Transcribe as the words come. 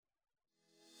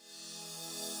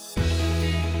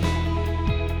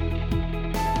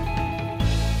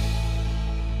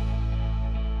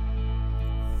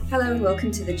Hello and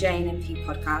welcome to the JNMP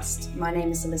podcast. My name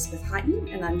is Elizabeth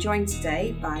Heighton and I'm joined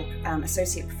today by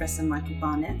Associate Professor Michael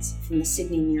Barnett from the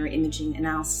Sydney Neuroimaging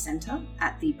Analysis Centre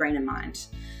at the Brain and Mind.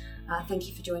 Thank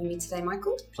you for joining me today,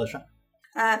 Michael. Pleasure.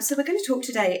 So we're going to talk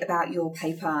today about your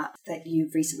paper that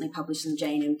you've recently published in the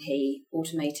JNMP,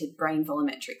 Automated Brain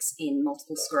Volumetrics in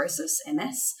Multiple Sclerosis,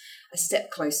 MS, a step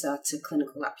closer to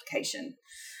clinical application.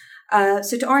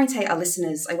 So to orientate our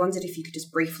listeners, I wondered if you could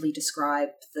just briefly describe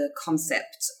the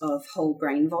concept of whole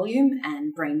brain volume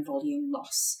and brain volume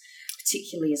loss,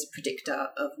 particularly as a predictor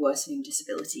of worsening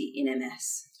disability in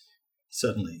MS.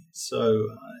 Certainly. So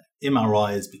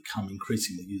MRI has become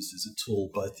increasingly used as a tool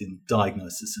both in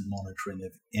diagnosis and monitoring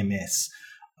of MS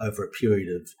over a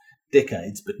period of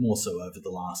decades, but more so over the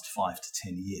last 5 to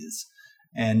 10 years.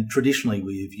 And traditionally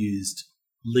we have used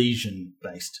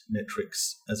lesion-based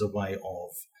metrics as a way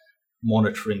of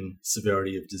monitoring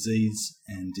severity of disease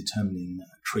and determining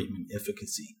treatment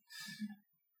efficacy.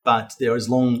 But there has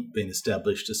long been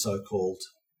established a so-called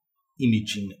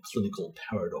imaging clinical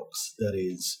paradox. That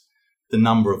is, the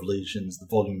number of lesions, the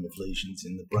volume of lesions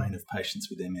in the brain of patients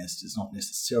with MS does not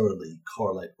necessarily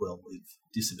correlate well with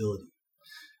disability.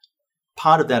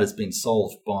 Part of that has been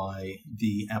solved by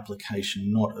the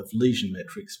application not of lesion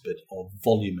metrics but of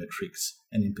volumetrics,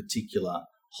 and in particular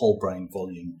whole brain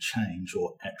volume change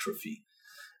or atrophy.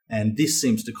 And this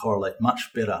seems to correlate much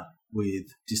better with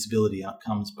disability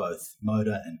outcomes, both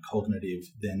motor and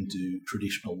cognitive, than do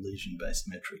traditional lesion-based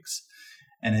metrics.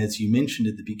 And as you mentioned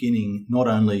at the beginning, not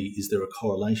only is there a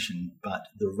correlation, but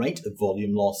the rate of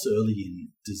volume loss early in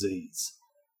disease,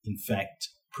 in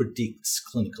fact, predicts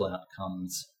clinical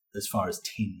outcomes as far as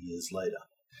 10 years later.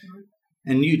 Mm-hmm.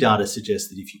 And new data suggests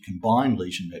that if you combine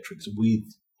lesion metrics with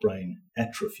brain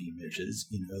atrophy measures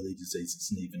in early disease,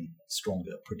 it's an even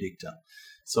stronger predictor.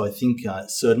 So I think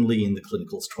certainly in the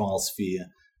clinical trial sphere,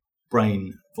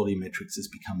 brain volumetrics has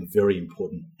become a very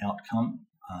important outcome.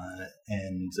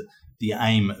 And the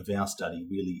aim of our study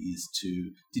really is to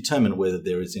determine whether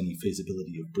there is any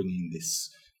feasibility of bringing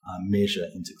this measure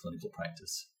into clinical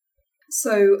practice.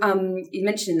 So you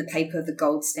mentioned in the paper the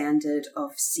gold standard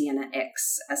of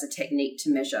Sienna-X as a technique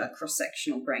to measure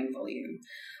cross-sectional brain volume.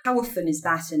 How often is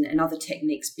that and other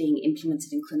techniques being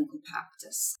implemented in clinical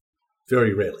practice?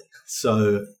 Very rarely.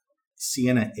 So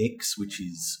Sienna-X, which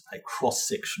is a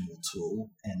cross-sectional tool,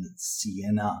 and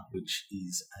Sienna, which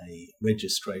is a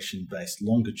registration-based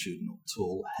longitudinal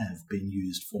tool, have been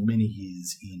used for many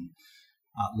years in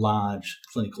large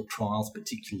clinical trials,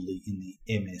 particularly in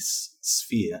the MS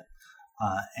sphere.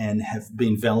 And have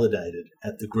been validated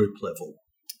at the group level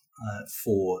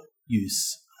for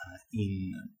use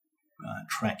in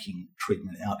tracking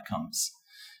treatment outcomes.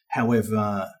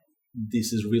 However,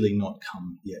 this has really not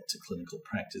come yet to clinical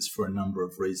practice for a number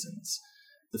of reasons.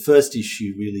 The first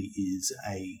issue really is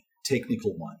a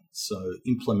technical one. So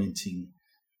implementing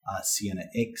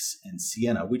Sienna-X and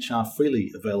Sienna, which are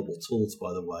freely available tools,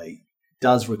 by the way,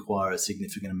 does require a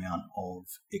significant amount of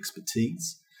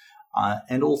expertise.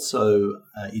 And also,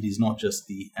 it is not just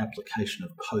the application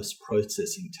of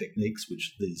post-processing techniques,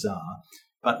 which these are,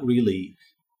 but really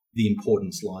the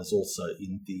importance lies also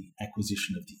in the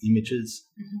acquisition of the images,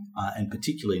 and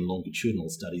particularly in longitudinal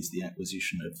studies, the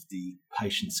acquisition of the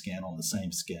patient scan on the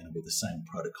same scanner with the same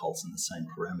protocols and the same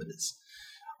parameters.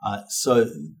 So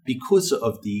because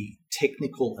of the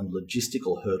technical and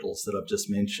logistical hurdles that I've just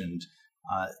mentioned,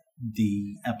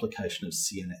 the application of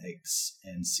Sienna-X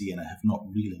and Sienna have not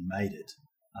really made it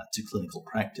to clinical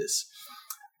practice.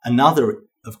 Another,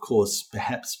 of course,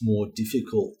 perhaps more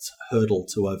difficult hurdle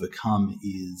to overcome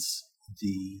is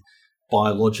the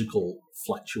biological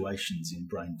fluctuations in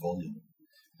brain volume.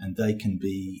 And they can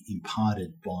be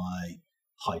imparted by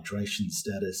hydration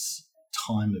status,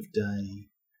 time of day,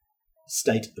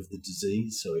 state of the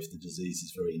disease. So if the disease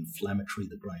is very inflammatory,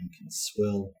 the brain can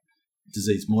swell,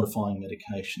 disease-modifying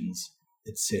medications,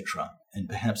 etc. And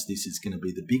perhaps this is going to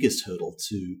be the biggest hurdle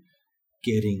to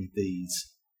getting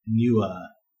these newer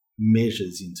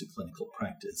measures into clinical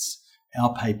practice.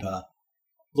 Our paper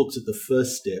looks at the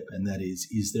first step, and that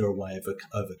is there a way of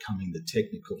overcoming the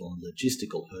technical and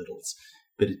logistical hurdles?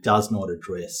 But it does not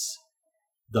address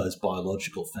those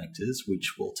biological factors,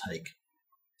 which will take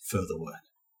further work.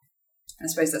 I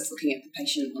suppose that's looking at the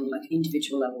patient on like an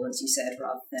individual level, as you said,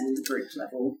 rather than the group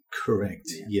level. Correct.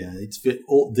 Yeah.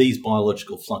 All these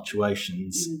biological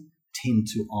fluctuations tend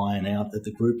to iron out at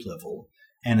the group level.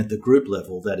 And at the group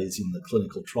level, that is in the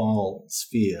clinical trial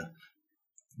sphere,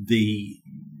 the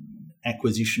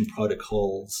acquisition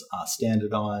protocols are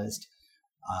standardized,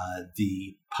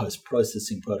 the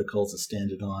post-processing protocols are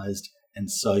standardized, and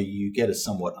so you get a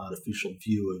somewhat artificial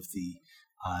view of the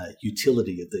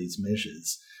utility of these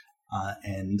measures.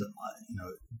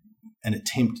 An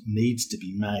attempt needs to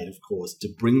be made, of course, to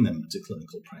bring them to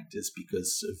clinical practice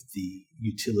because of the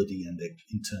utility and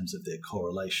in terms of their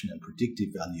correlation and predictive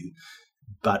value.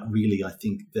 But really, I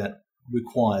think that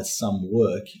requires some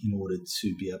work in order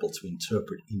to be able to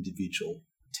interpret individual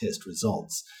test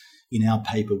results. In our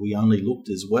paper, we only looked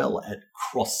as well at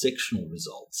cross-sectional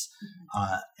results.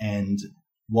 And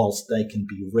whilst they can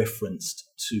be referenced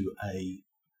to a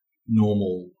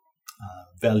normal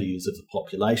values of the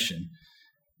population,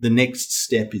 the next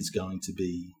step is going to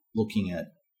be looking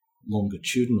at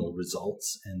longitudinal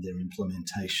results and their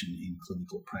implementation in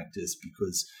clinical practice,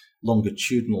 because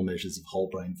longitudinal measures of whole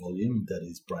brain volume, that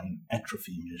is brain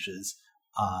atrophy measures,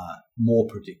 are more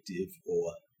predictive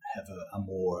or have a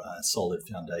more solid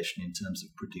foundation in terms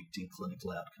of predicting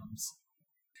clinical outcomes.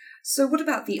 So what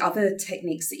about the other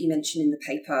techniques that you mentioned in the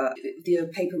paper? The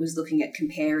paper was looking at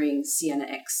comparing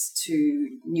Sienna-X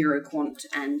to NeuroQuant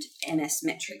and MS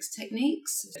metrics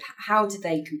techniques. How did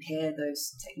they compare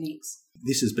those techniques?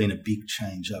 This has been a big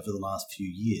change over the last few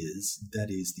years.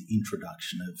 That is the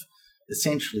introduction of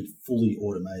essentially fully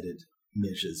automated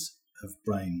measures of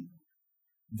brain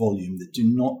volume that do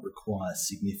not require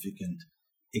significant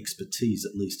expertise,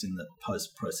 at least in the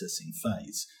post-processing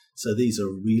phase. So these are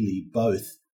really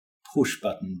both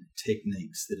push-button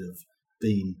techniques that have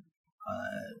been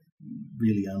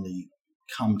really only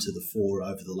come to the fore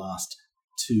over the last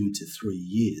 2 to 3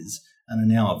 years and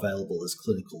are now available as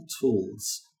clinical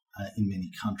tools in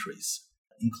many countries,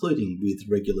 including with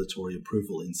regulatory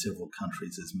approval in several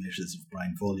countries as measures of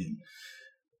brain volume.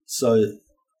 So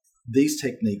these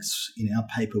techniques in our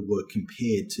paper were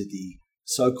compared to the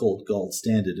so-called gold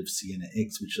standard of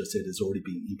Sienna-X, which I said has already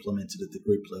been implemented at the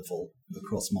group level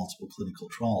across multiple clinical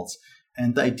trials.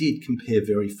 And they did compare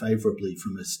very favourably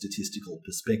from a statistical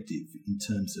perspective in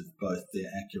terms of both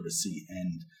their accuracy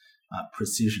and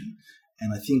precision.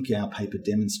 And I think our paper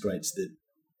demonstrates that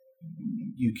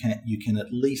you can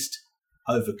at least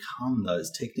overcome those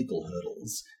technical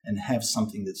hurdles and have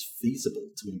something that's feasible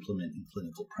to implement in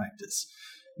clinical practice.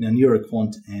 Now,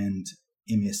 NeuroQuant and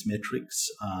MS metrics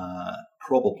are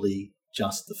probably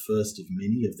just the first of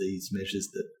many of these measures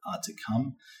that are to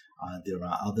come. There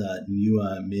are other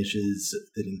newer measures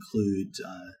that include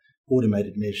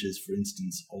automated measures, for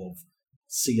instance, of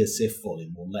CSF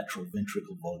volume or lateral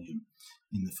ventricle volume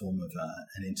in the form of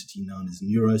an entity known as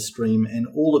NeuroStream. And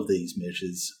all of these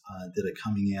measures that are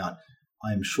coming out,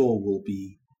 I am sure will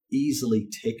be easily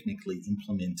technically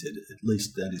implemented, at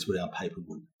least that is what our paper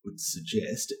would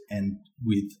suggest, and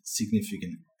with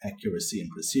significant accuracy and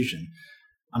precision.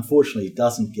 Unfortunately, it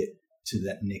doesn't get to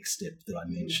that next step that I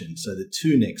mentioned. So the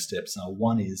two next steps are,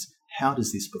 one is, how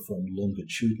does this perform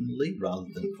longitudinally rather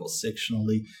than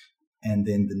cross-sectionally? And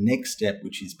then the next step,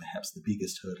 which is perhaps the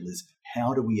biggest hurdle, is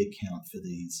how do we account for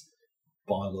these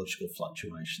biological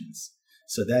fluctuations?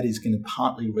 So that is going to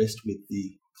partly rest with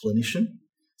the clinician.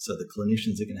 So the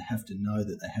clinicians are going to have to know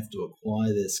that they have to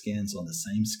acquire their scans on the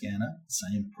same scanner,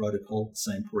 same protocol,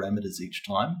 same parameters each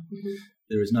time. Mm-hmm.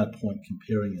 There is no point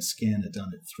comparing a scanner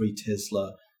done at 3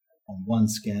 Tesla on one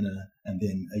scanner and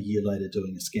then a year later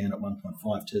doing a scan at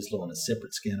 1.5 Tesla on a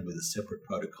separate scanner with a separate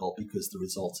protocol, because the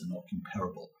results are not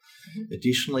comparable. Mm-hmm.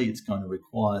 Additionally, it's going to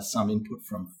require some input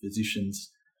from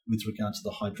physicians with regard to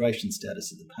the hydration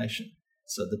status of the patient.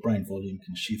 So the brain volume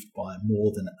can shift by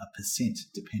more than 1%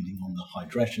 depending on the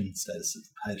hydration status of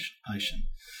the patient.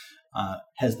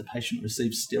 Has the patient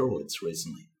received steroids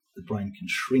recently? The brain can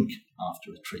shrink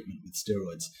after a treatment with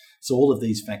steroids. So all of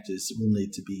these factors will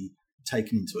need to be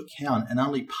taken into account, and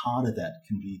only part of that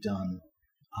can be done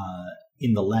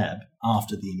in the lab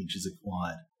after the image is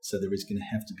acquired. So there is going to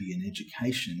have to be an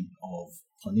education of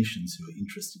clinicians who are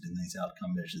interested in these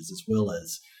outcome measures, as well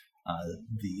as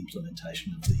the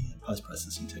implementation of the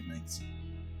post-processing techniques.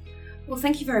 Well,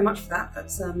 thank you very much for that.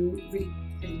 That's really,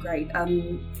 really great.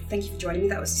 Thank you for joining me.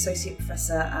 That was Associate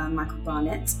Professor Michael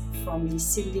Barnett from the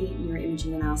Sydney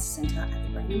Neuroimaging Analysis Centre at the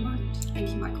Brain and Mind. Thank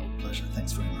you, Michael. Pleasure.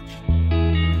 Thanks very much.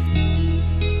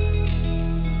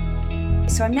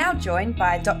 So I'm now joined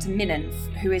by Dr. Minnan,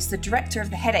 who is the Director of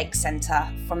the Headache Centre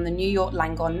from the New York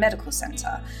Langone Medical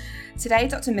Centre. Today,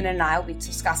 Dr. Minnan and I will be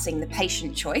discussing the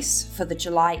patient choice for the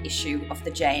July issue of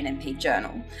the JNMP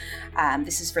Journal.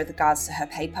 This is with regards to her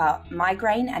paper,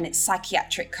 Migraine and its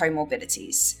Psychiatric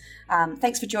Co-morbidities.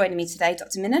 Thanks for joining me today,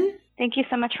 Dr. Minnan. Thank you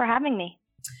so much for having me.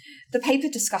 The paper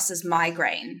discusses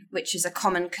migraine, which is a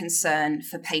common concern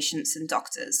for patients and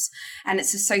doctors, and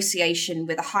its association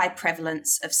with a high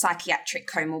prevalence of psychiatric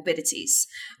comorbidities,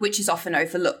 which is often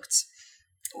overlooked.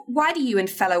 Why do you and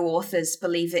fellow authors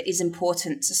believe it is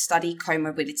important to study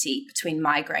comorbidity between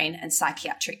migraine and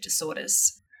psychiatric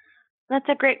disorders? That's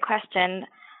a great question.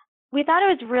 We thought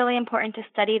it was really important to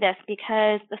study this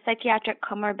because the psychiatric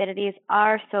comorbidities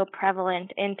are so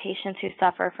prevalent in patients who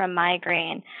suffer from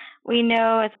migraine. We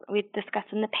know, as we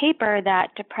discussed in the paper,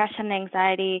 that depression and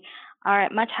anxiety are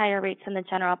at much higher rates in the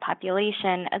general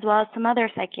population, as well as some other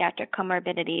psychiatric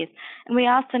comorbidities. And we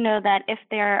also know that if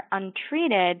they're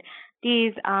untreated,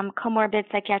 these comorbid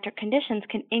psychiatric conditions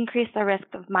can increase the risk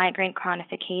of migraine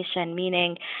chronification,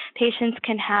 meaning patients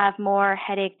can have more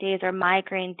headache days or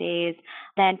migraine days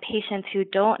than patients who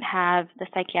don't have the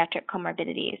psychiatric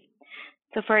comorbidities.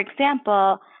 So, for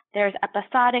example, there's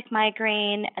episodic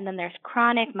migraine, and then there's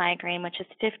chronic migraine, which is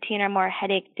 15 or more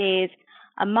headache days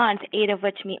a month, 8 of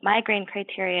which meet migraine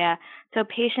criteria. So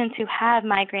patients who have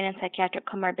migraine and psychiatric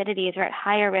comorbidities are at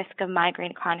higher risk of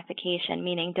migraine chronification,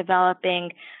 meaning developing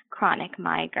chronic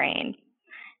migraine.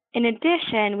 In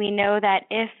addition, we know that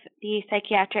if the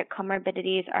psychiatric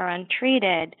comorbidities are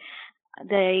untreated,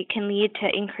 they can lead to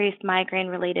increased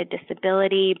migraine-related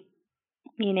disability,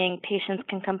 meaning patients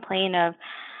can complain of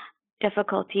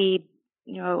difficulty,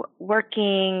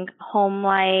 working, home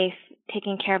life,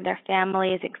 taking care of their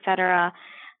families, etc.,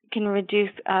 can reduce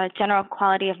general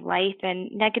quality of life and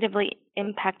negatively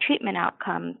impact treatment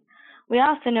outcomes. We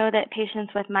also know that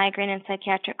patients with migraine and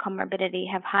psychiatric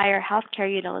comorbidity have higher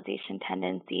healthcare utilization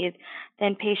tendencies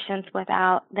than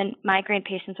migraine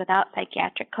patients without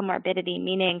psychiatric comorbidity,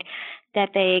 meaning that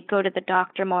they go to the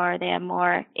doctor more, they have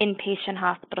more inpatient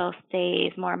hospital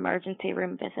stays, more emergency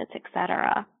room visits,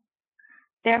 etc.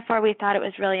 Therefore, we thought it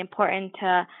was really important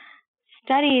to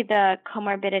study the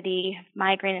comorbidity,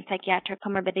 migraine and psychiatric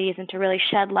comorbidities, and to really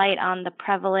shed light on the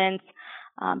prevalence,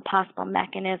 possible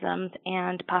mechanisms,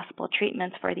 and possible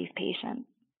treatments for these patients.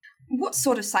 What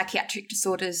sort of psychiatric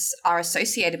disorders are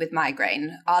associated with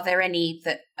migraine? Are there any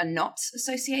that are not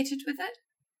associated with it?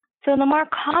 So the more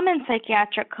common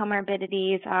psychiatric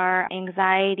comorbidities are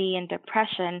anxiety and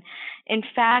depression. In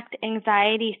fact,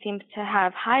 anxiety seems to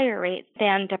have higher rates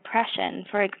than depression.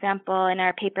 For example, in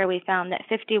our paper, we found that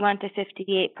 51 to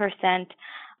 58%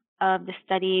 of the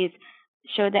studies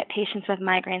showed that patients with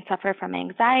migraine suffer from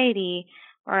anxiety,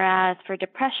 whereas for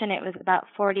depression, it was about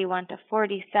 41 to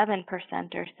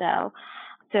 47% or so.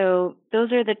 So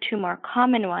those are the two more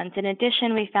common ones. In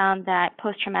addition, we found that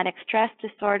post-traumatic stress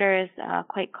disorder is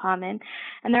quite common.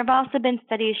 And there have also been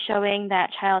studies showing that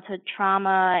childhood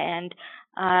trauma and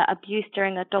abuse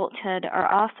during adulthood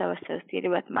are also associated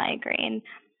with migraine.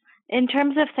 In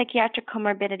terms of psychiatric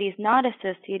comorbidities not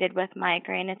associated with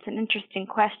migraine, it's an interesting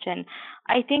question.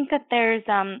 I think that there's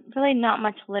really not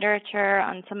much literature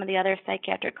on some of the other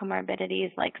psychiatric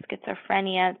comorbidities like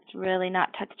schizophrenia. It's really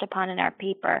not touched upon in our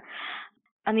paper.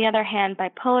 On the other hand,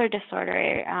 bipolar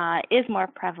disorder is more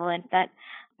prevalent.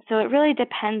 So it really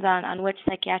depends on which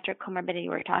psychiatric comorbidity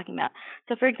we're talking about.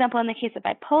 So for example, in the case of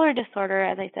bipolar disorder,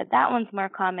 as I said, that one's more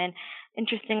common.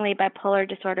 Interestingly, bipolar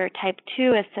disorder type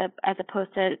 2 as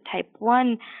opposed to type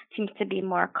 1 seems to be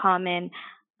more common.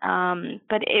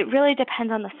 But it really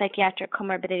depends on the psychiatric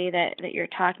comorbidity that you're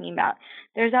talking about.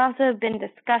 There's also been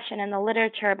discussion in the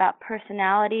literature about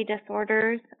personality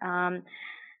disorders.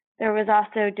 There was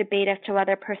also debate as to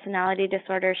whether personality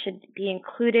disorders should be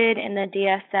included in the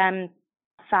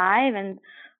DSM-5, and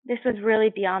this was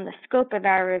really beyond the scope of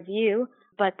our review,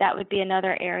 but that would be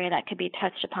another area that could be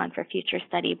touched upon for future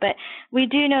study. But we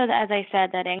do know that, as I said,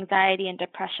 that anxiety and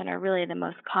depression are really the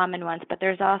most common ones, but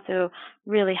there's also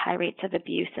really high rates of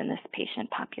abuse in this patient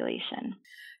population.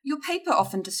 Your paper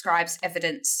often describes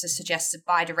evidence to suggest a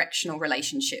bidirectional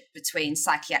relationship between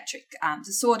psychiatric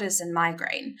disorders and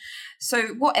migraine. So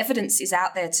what evidence is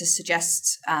out there to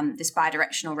suggest this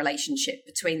bidirectional relationship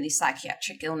between these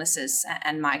psychiatric illnesses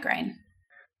and migraine?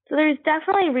 So there's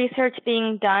definitely research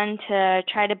being done to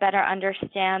try to better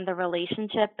understand the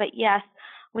relationship, but yes,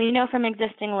 we know from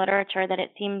existing literature that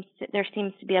there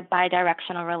seems to be a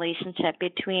bidirectional relationship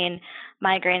between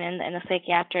migraine and the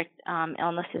psychiatric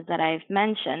illnesses that I've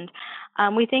mentioned.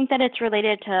 We think that it's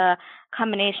related to a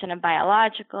combination of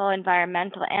biological,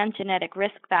 environmental, and genetic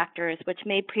risk factors which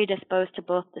may predispose to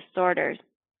both disorders.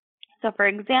 So for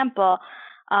example,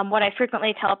 what I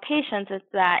frequently tell patients is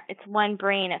that it's one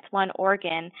brain, it's one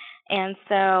organ, and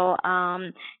so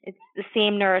it's the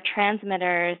same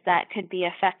neurotransmitters that could be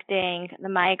affecting the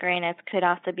migraine as could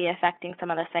also be affecting some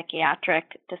of the psychiatric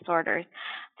disorders.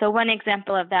 So one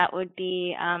example of that would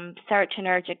be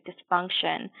serotonergic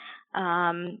dysfunction.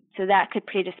 So that could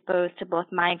predispose to both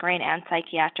migraine and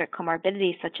psychiatric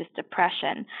comorbidities such as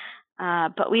depression.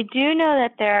 But we do know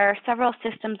that there are several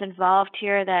systems involved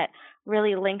here that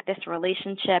really link this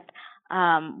relationship.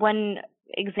 One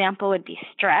example would be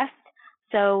stress.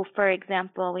 So, for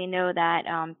example, we know that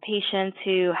patients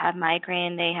who have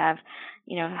migraine, they have,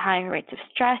 higher rates of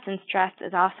stress, and stress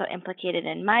is also implicated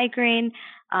in migraine,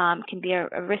 can be a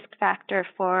risk factor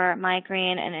for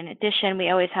migraine. And in addition, we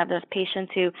always have those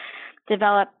patients who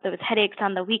develop those headaches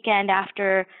on the weekend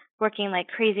after working like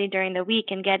crazy during the week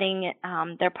and getting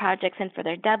their projects in for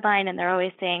their deadline, and they're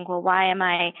always saying, well, why am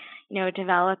I,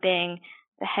 developing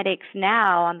the headaches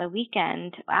now on the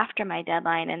weekend after my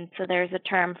deadline? And so there's a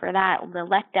term for that, the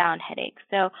letdown headaches.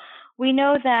 So we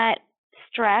know that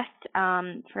stress,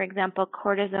 for example,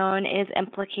 cortisone is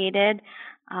implicated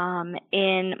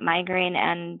in migraine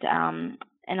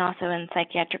and also in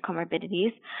psychiatric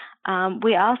comorbidities.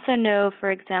 We also know,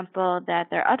 for example, that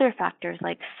there are other factors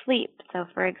like sleep. So,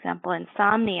 for example,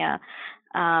 insomnia,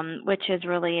 which is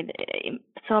really,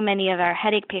 so many of our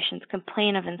headache patients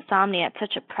complain of insomnia. It's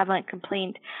such a prevalent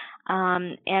complaint.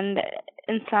 And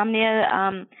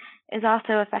insomnia is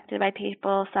also affected by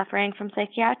people suffering from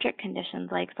psychiatric conditions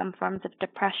like some forms of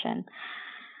depression.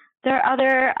 There are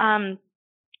other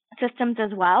systems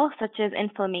as well, such as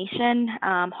inflammation,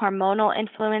 hormonal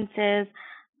influences.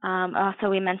 Also,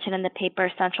 we mentioned in the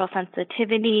paper central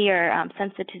sensitivity or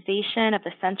sensitization of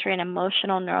the sensory and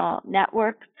emotional neural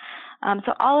networks.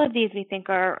 So all of these we think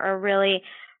are really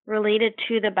related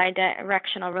to the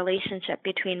bidirectional relationship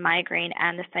between migraine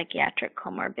and the psychiatric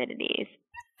comorbidities.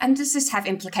 And does this have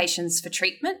implications for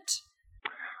treatment?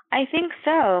 I think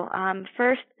so.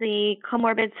 First, the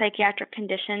comorbid psychiatric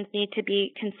conditions need to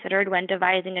be considered when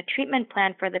devising a treatment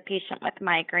plan for the patient with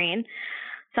migraine.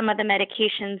 Some of the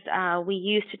medications we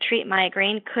use to treat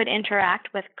migraine could interact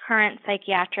with current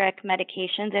psychiatric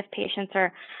medications if patients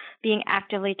are being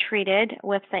actively treated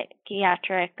with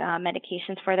psychiatric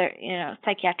medications for their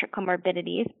psychiatric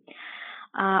comorbidities.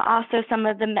 Also, some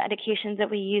of the medications that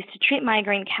we use to treat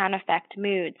migraine can affect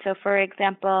mood. So, for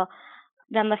example,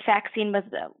 venlafaxine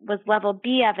was level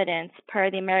B evidence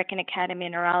per the American Academy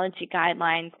of Neurology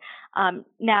guidelines.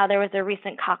 Now, there was a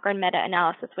recent Cochrane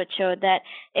meta-analysis which showed that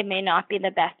it may not be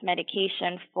the best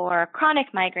medication for chronic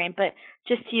migraine, but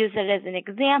just to use it as an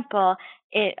example,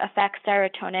 it affects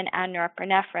serotonin and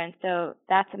norepinephrine. So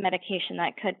that's a medication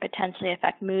that could potentially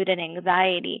affect mood and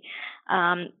anxiety.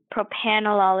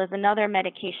 Propranolol is another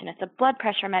medication. It's a blood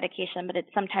pressure medication, but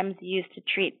it's sometimes used to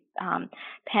treat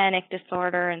panic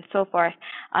disorder and so forth.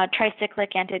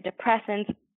 Tricyclic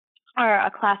antidepressants are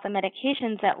a class of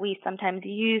medications that we sometimes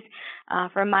use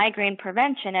for migraine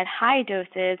prevention at high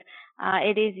doses.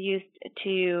 It is used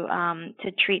to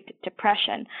treat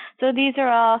depression. So these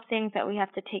are all things that we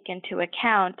have to take into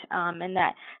account, and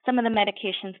that some of the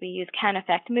medications we use can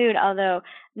affect mood, although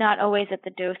not always at the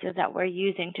doses that we're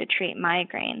using to treat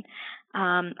migraine.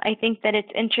 I think that it's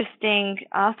interesting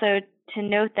also to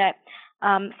note that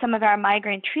some of our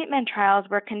migraine treatment trials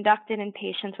were conducted in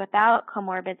patients without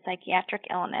comorbid psychiatric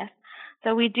illness.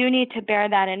 So we do need to bear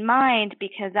that in mind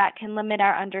because that can limit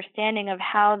our understanding of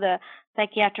how the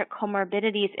psychiatric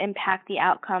comorbidities impact the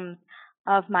outcomes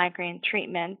of migraine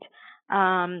treatment,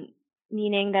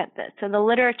 meaning that the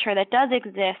literature that does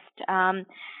exist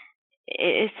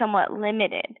is somewhat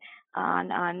limited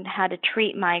on how to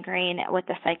treat migraine with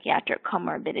the psychiatric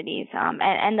comorbidities,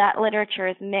 and that literature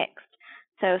is mixed.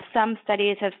 So some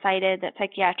studies have cited that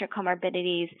psychiatric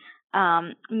comorbidities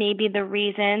may be the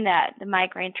reason that the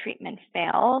migraine treatment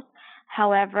fails.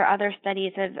 However, other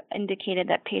studies have indicated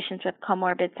that patients with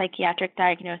comorbid psychiatric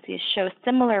diagnoses show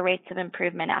similar rates of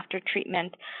improvement after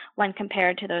treatment when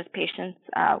compared to those patients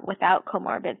without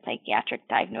comorbid psychiatric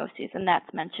diagnoses, and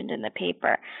that's mentioned in the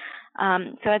paper.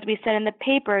 So as we said in the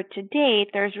paper, to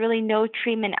date, there's really no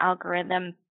treatment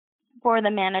algorithm for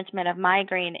the management of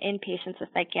migraine in patients with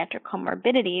psychiatric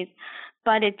comorbidities,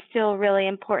 but it's still really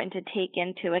important to take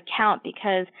into account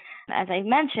because, as I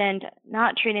mentioned,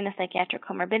 not treating the psychiatric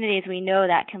comorbidities, we know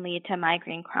that can lead to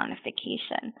migraine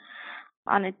chronification.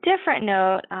 On a different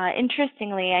note,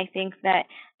 interestingly, I think that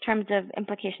in terms of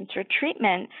implications for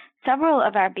treatment, several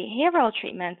of our behavioral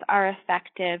treatments are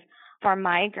effective for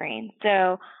migraine.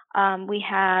 So we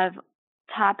have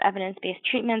top evidence-based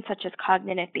treatments such as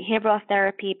cognitive behavioral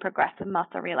therapy, progressive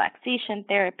muscle relaxation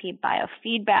therapy,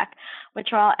 biofeedback,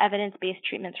 which are all evidence-based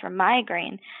treatments for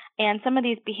migraine. And some of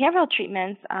these behavioral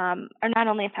treatments are not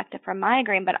only effective for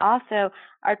migraine, but also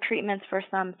are treatments for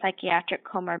some psychiatric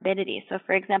comorbidities. So,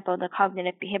 for example, the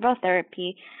cognitive behavioral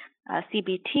therapy,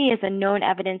 CBT, is a known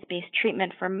evidence-based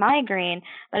treatment for migraine,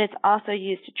 but it's also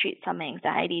used to treat some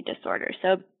anxiety disorders.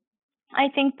 So I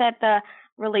think that the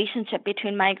relationship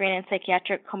between migraine and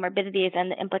psychiatric comorbidities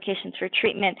and the implications for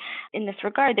treatment. In this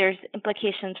regard, there's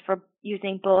implications for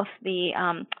using both the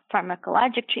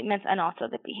pharmacologic treatments and also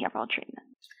the behavioral treatment.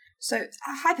 So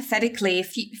hypothetically,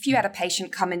 if you had a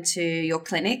patient come into your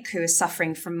clinic who is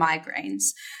suffering from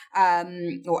migraines,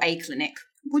 or a clinic,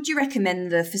 would you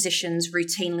recommend the physicians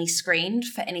routinely screened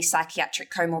for any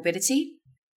psychiatric comorbidity?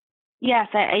 Yes,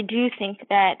 I do think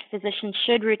that physicians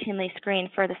should routinely screen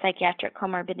for the psychiatric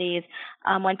comorbidities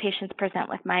when patients present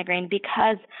with migraine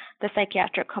because the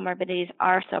psychiatric comorbidities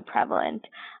are so prevalent.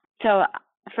 So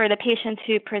for the patients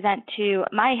who present to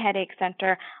my headache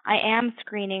center, I am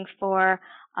screening for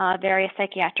various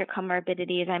psychiatric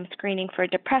comorbidities. I'm screening for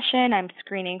depression, I'm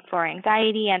screening for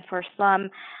anxiety, and for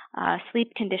some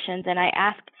sleep conditions. And I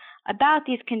ask about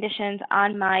these conditions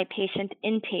on my patient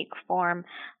intake form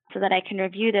so that I can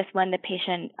review this when the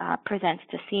patient presents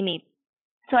to see me.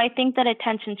 So I think that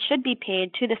attention should be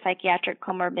paid to the psychiatric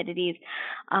comorbidities.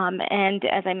 And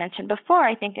as I mentioned before,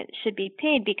 I think it should be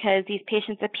paid because these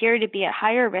patients appear to be at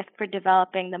higher risk for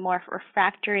developing the more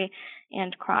refractory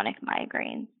and chronic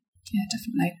migraines. Yeah,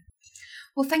 definitely.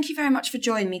 Well, thank you very much for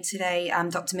joining me today,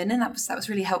 Dr. Minnan. That was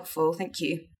really helpful. Thank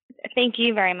you. Thank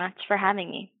you very much for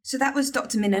having me. So that was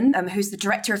Dr. Minnan, who's the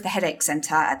director of the Headache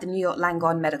Center at the New York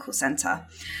Langone Medical Center.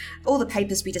 All the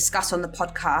papers we discuss on the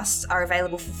podcast are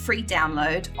available for free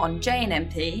download on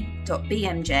jnmp.bmj.com.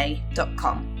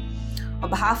 On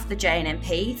behalf of the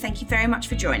JNMP, thank you very much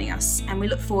for joining us, and we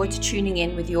look forward to tuning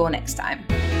in with you all next time.